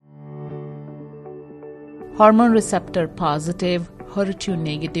Hormone receptor positive, HER2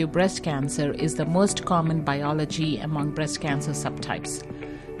 negative breast cancer is the most common biology among breast cancer subtypes.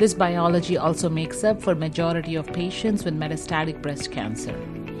 This biology also makes up for majority of patients with metastatic breast cancer.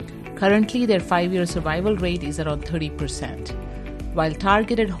 Currently, their 5-year survival rate is around 30%. While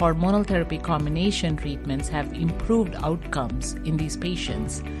targeted hormonal therapy combination treatments have improved outcomes in these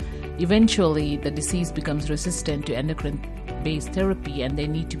patients, eventually the disease becomes resistant to endocrine-based therapy and they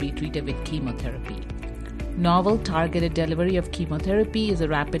need to be treated with chemotherapy. Novel targeted delivery of chemotherapy is a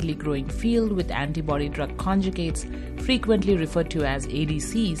rapidly growing field, with antibody-drug conjugates, frequently referred to as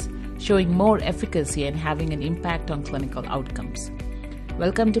ADCs, showing more efficacy and having an impact on clinical outcomes.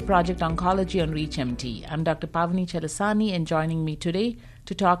 Welcome to Project Oncology on ReachMD. I'm Dr. Pavani Chalasani, and joining me today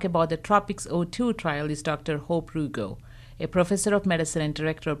to talk about the TROPiCS-02 trial is Dr. Hope Rugo, a professor of medicine and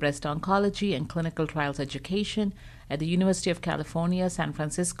director of breast oncology and clinical trials education at the University of California, San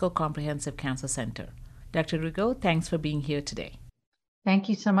Francisco Comprehensive Cancer Center. Dr. Rugo, thanks for being here today. Thank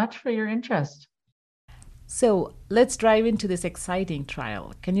you so much for your interest. So let's dive into this exciting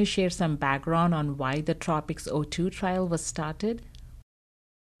trial. Can you share some background on why the TROPiCS-02 trial was started?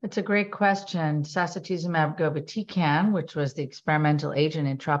 It's a great question. Sacituzumab govitecan, which was the experimental agent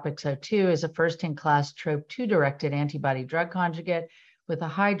in TROPiCS-02, is a first-in-class TROP2-directed antibody-drug conjugate with a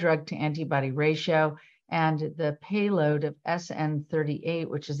high drug-to-antibody ratio and the payload of SN38,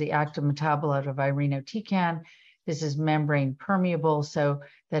 which is the active metabolite of irinotecan. This is membrane permeable so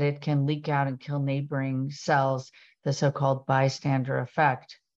that it can leak out and kill neighboring cells, the so-called bystander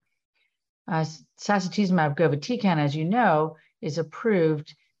effect. Sacituzumab govitecan, as you know, is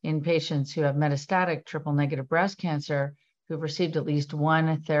approved in patients who have metastatic triple-negative breast cancer who've received at least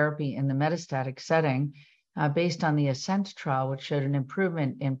one therapy in the metastatic setting, based on the ASCENT trial, which showed an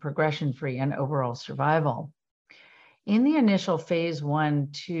improvement in progression-free and overall survival. In the initial phase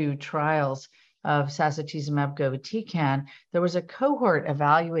 1-2 trials of sacituzumab govitecan, there was a cohort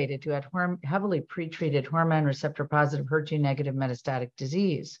evaluated who had heavily pretreated hormone receptor-positive HER2-negative metastatic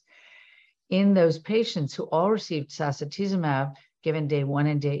disease. In those patients who all received sacituzumab, given day 1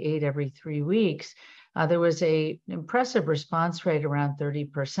 and day 8 every 3 weeks, there was an impressive response rate around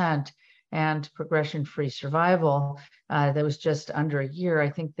 30%. And progression-free survival that was just under a year. I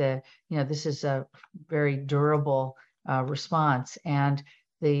think this is a very durable response, and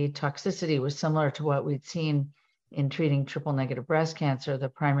the toxicity was similar to what we'd seen in treating triple-negative breast cancer, the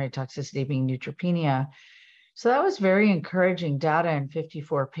primary toxicity being neutropenia. So that was very encouraging data in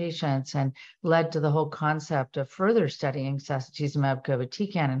 54 patients and led to the whole concept of further studying sacituzumab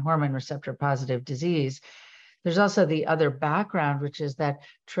govitecan in hormone receptor-positive disease. There's also the other background, which is that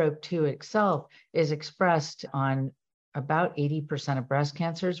TROP2 itself is expressed on about 80% of breast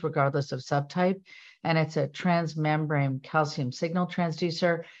cancers, regardless of subtype, and it's a transmembrane calcium signal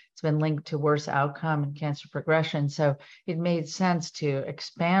transducer. It's been linked to worse outcome and cancer progression, so it made sense to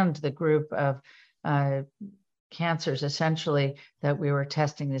expand the group of cancers, essentially, that we were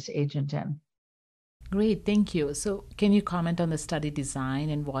testing this agent in. Great, thank you. So can you comment on the study design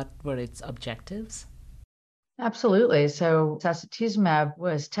and what were its objectives? Absolutely. So sacituzumab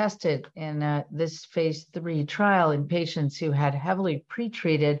was tested in this phase 3 trial in patients who had heavily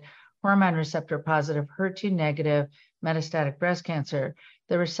pretreated hormone receptor positive HER2 negative metastatic breast cancer.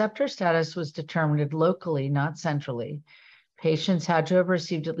 The receptor status was determined locally, not centrally. Patients had to have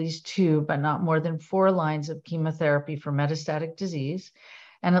received at least 2, but not more than 4 lines of chemotherapy for metastatic disease,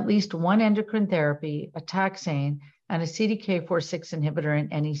 and at least 1 endocrine therapy, a taxane, and a CDK4/6 inhibitor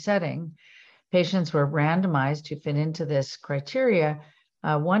in any setting. Patients were randomized to fit into this criteria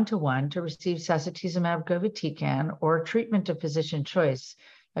 1-to-1 to receive sacituzumab govitecan or treatment of physician choice,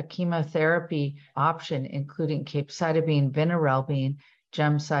 a chemotherapy option including capecitabine, vinorelbine,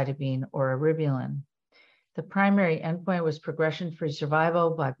 gemcitabine, or eribulin. The primary endpoint was progression-free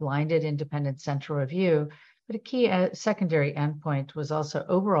survival by blinded independent central review, but a key secondary endpoint was also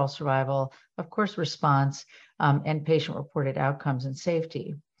overall survival, of course, response, and patient-reported outcomes and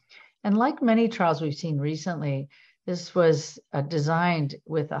safety. And like many trials we've seen recently, this was designed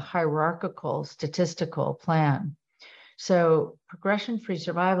with a hierarchical statistical plan. So progression-free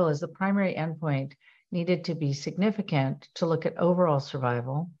survival as the primary endpoint needed to be significant to look at overall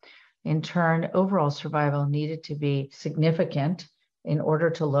survival. In turn, overall survival needed to be significant in order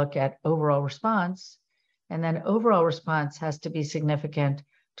to look at overall response. And then overall response has to be significant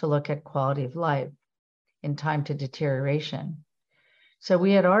to look at quality of life in time to deterioration. So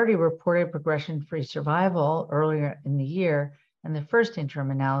we had already reported progression-free survival earlier in the year in the first interim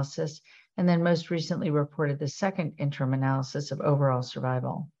analysis, and then most recently reported the second interim analysis of overall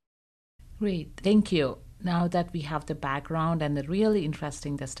survival. Great, thank you. Now that we have the background and the really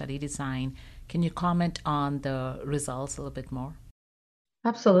interesting the study design, can you comment on the results a little bit more?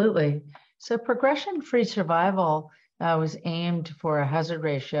 Absolutely. So progression-free survival was aimed for a hazard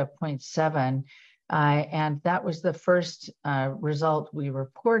ratio of 0.7, and that was the first result we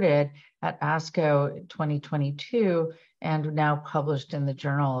reported at ASCO 2022 and now published in the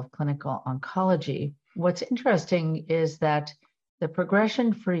Journal of Clinical Oncology. What's interesting is that the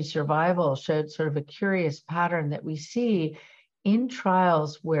progression-free survival showed sort of a curious pattern that we see in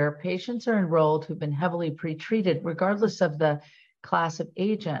trials where patients are enrolled who've been heavily pretreated, regardless of the class of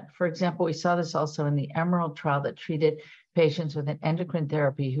agent. For example, we saw this also in the EMERALD trial that treated patients with an endocrine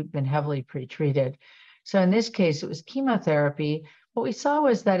therapy who'd been heavily pretreated. So in this case, it was chemotherapy. What we saw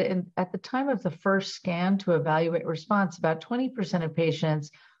was that at the time of the first scan to evaluate response, about 20% of patients,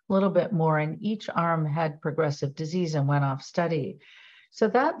 a little bit more in each arm, had progressive disease and went off study. So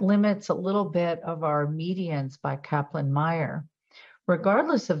that limits a little bit of our medians by Kaplan-Meier.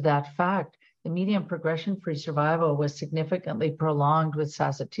 Regardless of that fact, the median progression-free survival was significantly prolonged with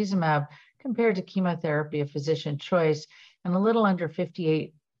sacituzumab compared to chemotherapy of physician choice, and a little under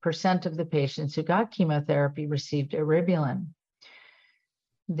 58% of the patients who got chemotherapy received eribulin.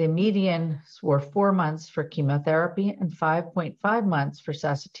 The medians were 4 months for chemotherapy and 5.5 months for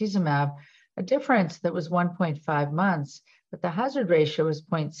sacituzumab, a difference that was 1.5 months, but the hazard ratio was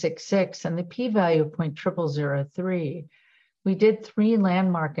 0.66 and the p-value of 0.0003. We did 3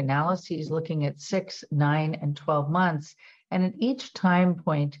 landmark analyses looking at 6, 9, and 12 months, and at each time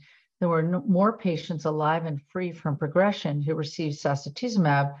point, there were more patients alive and free from progression who received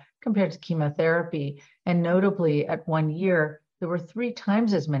sacituzumab compared to chemotherapy, and notably at 1 year, there were 3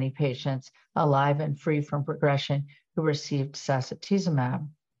 times as many patients alive and free from progression who received sacituzumab.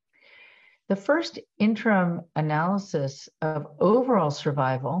 The first interim analysis of overall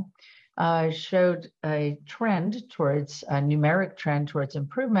survival showed a trend towards a numeric trend towards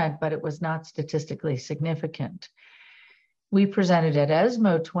improvement, but it was not statistically significant. We presented at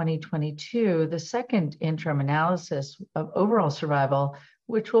ESMO 2022 the second interim analysis of overall survival,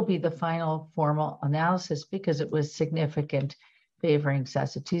 which will be the final formal analysis because it was significant, favoring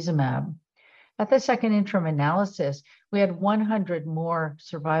sacituzumab. At the second interim analysis, we had 100 more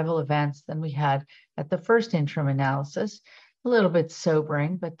survival events than we had at the first interim analysis. A little bit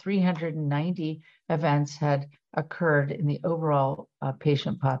sobering, but 390 events had occurred in the overall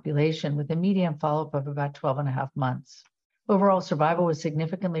patient population with a median follow-up of about 12 and a half months. Overall survival was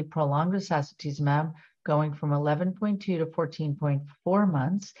significantly prolonged with sacituzumab, going from 11.2 to 14.4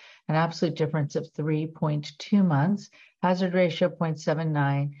 months, an absolute difference of 3.2 months, hazard ratio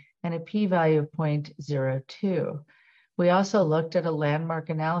 0.79, and a p-value of 0.02. We also looked at a landmark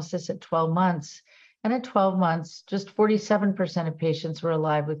analysis at 12 months, and at 12 months, just 47% of patients were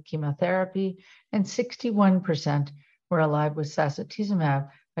alive with chemotherapy, and 61% were alive with sacituzumab,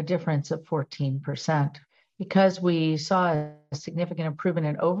 a difference of 14%. Because we saw a significant improvement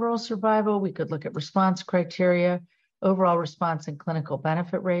in overall survival, we could look at response criteria. Overall response and clinical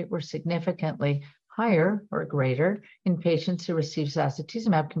benefit rate were significantly higher or greater in patients who received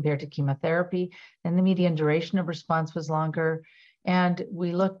sacituzumab compared to chemotherapy, and the median duration of response was longer. And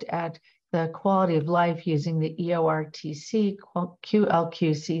we looked at the quality of life using the EORTC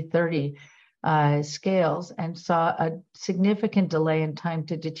QLQC30 scales and saw a significant delay in time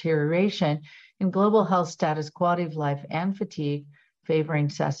to deterioration in global health status, quality of life, and fatigue, favoring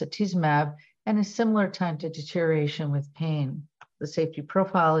sacituzumab, and a similar time to deterioration with pain. The safety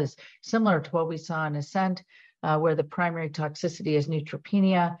profile is similar to what we saw in ASCENT, where the primary toxicity is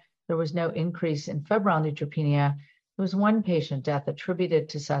neutropenia. There was no increase in febrile neutropenia. There was 1 patient death attributed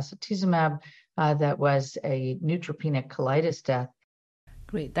to sacituzumab that was a neutropenic colitis death.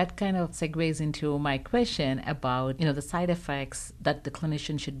 Great. That kind of segues into my question about, the side effects that the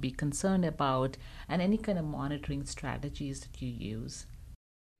clinician should be concerned about and any kind of monitoring strategies that you use.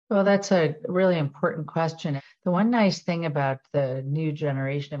 Well, that's a really important question. The one nice thing about the new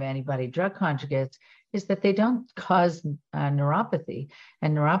generation of antibody drug conjugates is that they don't cause neuropathy,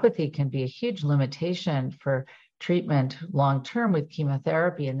 and neuropathy can be a huge limitation for treatment long-term with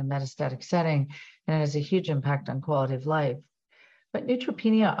chemotherapy in the metastatic setting, and it has a huge impact on quality of life. But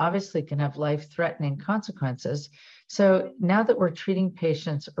neutropenia obviously can have life-threatening consequences. So now that we're treating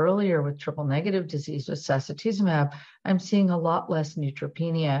patients earlier with triple-negative disease with sacituzumab, I'm seeing a lot less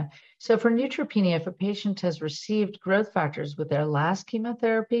neutropenia. So for neutropenia, if a patient has received growth factors with their last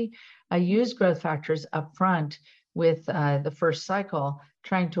chemotherapy, I use growth factors up front with the first cycle,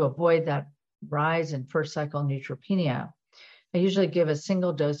 trying to avoid that rise in first cycle neutropenia. I usually give a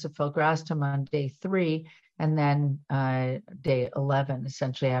single dose of filgrastim on day 3 and then day 11,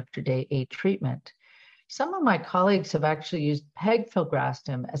 essentially after day 8 treatment. Some of my colleagues have actually used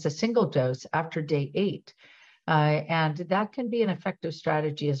pegfilgrastim as a single dose after day 8, and that can be an effective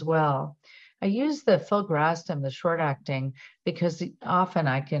strategy as well. I use the filgrastim, the short-acting, because often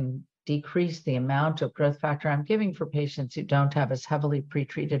I can decrease the amount of growth factor I'm giving for patients who don't have as heavily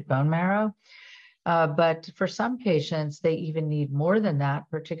pretreated bone marrow. But for some patients, they even need more than that,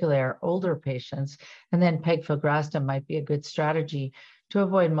 particularly our older patients. And then pegfilgrastim might be a good strategy to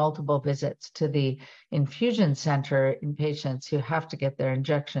avoid multiple visits to the infusion center in patients who have to get their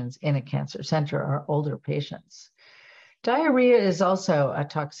injections in a cancer center or older patients. Diarrhea is also a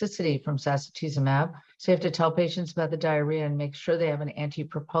toxicity from sacituzumab. So you have to tell patients about the diarrhea and make sure they have an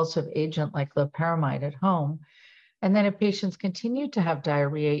antipropulsive agent like loperamide at home. And then if patients continue to have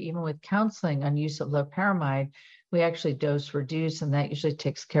diarrhea, even with counseling on use of loperamide, we actually dose reduce, and that usually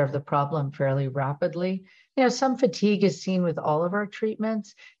takes care of the problem fairly rapidly. Some fatigue is seen with all of our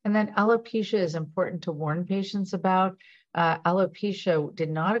treatments. And then alopecia is important to warn patients about. Alopecia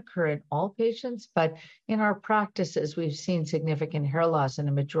did not occur in all patients, but in our practices, we've seen significant hair loss in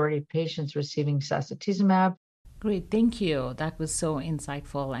a majority of patients receiving sacituzumab. Great, thank you. That was so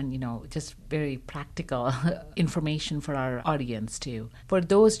insightful and, just very practical information for our audience too. For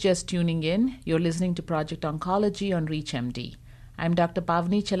those just tuning in, you're listening to Project Oncology on ReachMD. I'm Dr.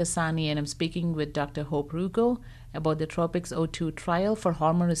 Pavni Chalasani, and I'm speaking with Dr. Hope Rugo about the TROPiCS-02 trial for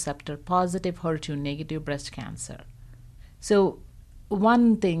hormone receptor positive HER2 negative breast cancer. So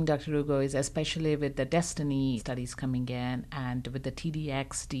one thing, Dr. Rugo, is especially with the Destiny studies coming in and with the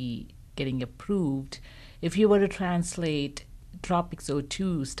TDXD getting approved, if you were to translate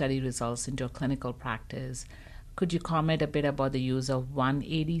TROPiCS-02 study results into a clinical practice, could you comment a bit about the use of one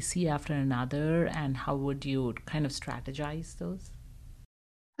ADC after another, and how would you kind of strategize those?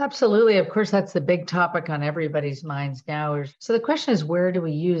 Absolutely. Of course, that's the big topic on everybody's minds now. So the question is, where do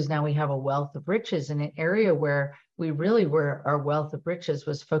we use? Now we have a wealth of riches in an area where our wealth of riches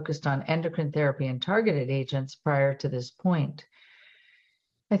was focused on endocrine therapy and targeted agents prior to this point.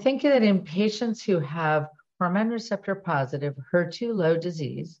 I think that in patients who have hormone receptor positive HER2 low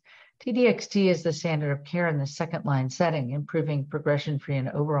disease, TDXD is the standard of care in the second line setting, improving progression-free and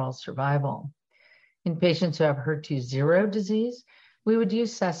overall survival. In patients who have HER2 zero disease, we would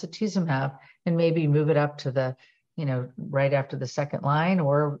use sacituzumab and maybe move it up to the, right after the second line,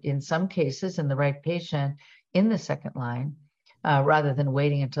 or in some cases in the right patient in the second line, rather than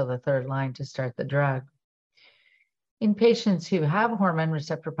waiting until the third line to start the drug. In patients who have hormone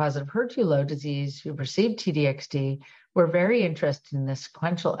receptor positive HER2 low disease who've received TDXD, we're very interested in the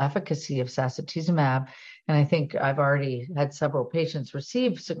sequential efficacy of sacituzumab. And I think I've already had several patients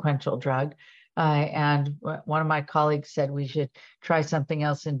receive sequential drug. And one of my colleagues said we should try something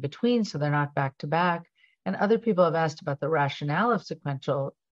else in between so they're not back to back. And other people have asked about the rationale of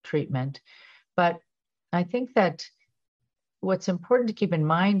sequential treatment. But I think that what's important to keep in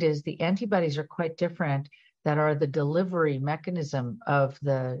mind is the antibodies are quite different that are the delivery mechanism of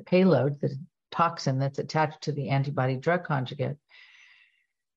the payload, the toxin that's attached to the antibody drug conjugate.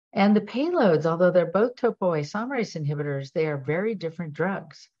 And the payloads, although they're both topoisomerase inhibitors, they are very different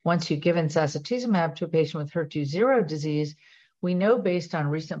drugs. Once you've given sacituzumab to a patient with HER2 zero disease, we know based on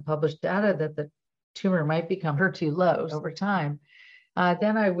recent published data that the tumor might become HER2 low over time.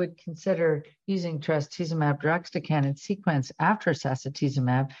 Then I would consider using trastuzumab deruxtecan in sequence after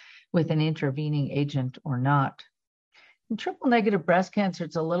sacituzumab with an intervening agent or not. In triple negative breast cancer,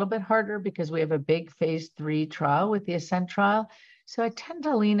 it's a little bit harder because we have a big phase 3 trial with the ASCENT trial. So I tend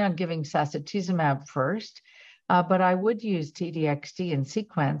to lean on giving sacituzumab first, but I would use TDXD in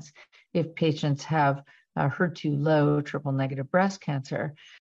sequence if patients have HER2 low triple negative breast cancer.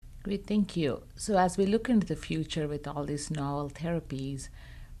 Great, thank you. So as we look into the future with all these novel therapies,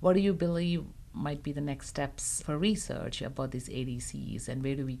 what do you believe might be the next steps for research about these ADCs, and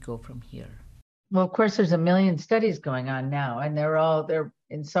where do we go from here? Well, of course, there's a million studies going on now, and they're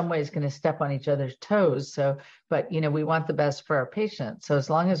in some ways going to step on each other's toes. So, but we want the best for our patients. So as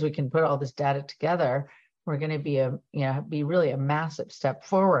long as we can put all this data together, we're going to be really a massive step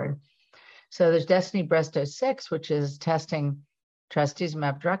forward. So there's Destiny Breast 06, which is testing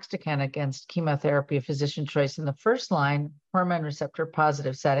trastuzumab deruxtecan against chemotherapy of physician choice in the first line hormone receptor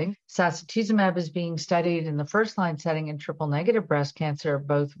positive setting. Sacituzumab is being studied in the first line setting in triple negative breast cancer,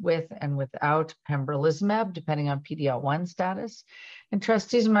 both with and without pembrolizumab, depending on PD-L1 status. And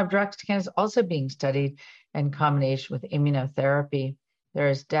trastuzumab deruxtecan is also being studied in combination with immunotherapy. There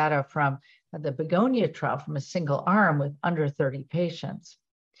is data from the Begonia trial from a single arm with under 30 patients.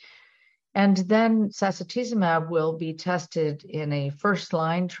 And then sacituzumab will be tested in a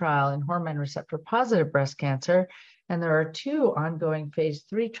first-line trial in hormone receptor positive breast cancer. And there are 2 ongoing phase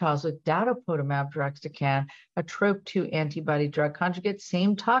 3 trials with datopotamab deruxtecan, a TROP2 antibody drug conjugate,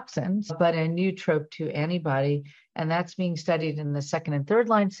 same toxins, but a new TROP2 antibody. And that's being studied in the second and third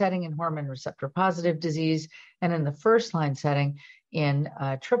line setting in hormone receptor positive disease, and in the first line setting in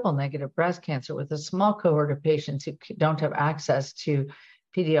triple negative breast cancer, with a small cohort of patients who don't have access to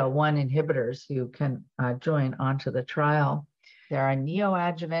PD-L1 inhibitors who can join onto the trial. There are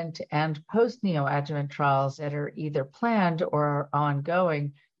neoadjuvant and post-neoadjuvant trials that are either planned or are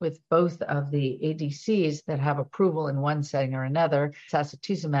ongoing with both of the ADCs that have approval in one setting or another,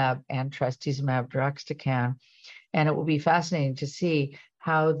 sacituzumab and trastuzumab deruxtecan. And it will be fascinating to see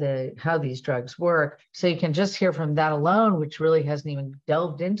how these drugs work. So you can just hear from that alone, which really hasn't even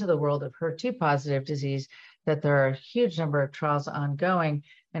delved into the world of HER2 positive disease, that there are a huge number of trials ongoing.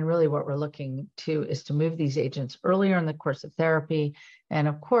 And really what we're looking to is to move these agents earlier in the course of therapy. And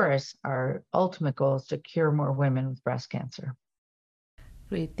of course, our ultimate goal is to cure more women with breast cancer.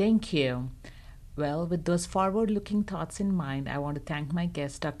 Great, thank you. Well, with those forward-looking thoughts in mind, I want to thank my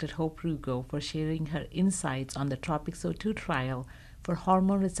guest, Dr. Hope Rugo, for sharing her insights on the TROPiCS-02 trial for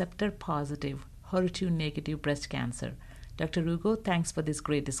hormone receptor positive, HER2 negative breast cancer. Dr. Rugo, thanks for this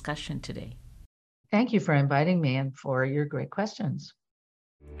great discussion today. Thank you for inviting me and for your great questions.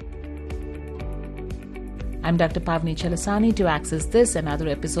 I'm Dr. Pavni Chalasani. To access this and other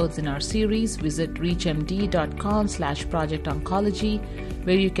episodes in our series, visit reachmd.com/projectoncology,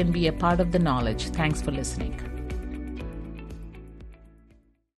 where you can be a part of the knowledge. Thanks for listening.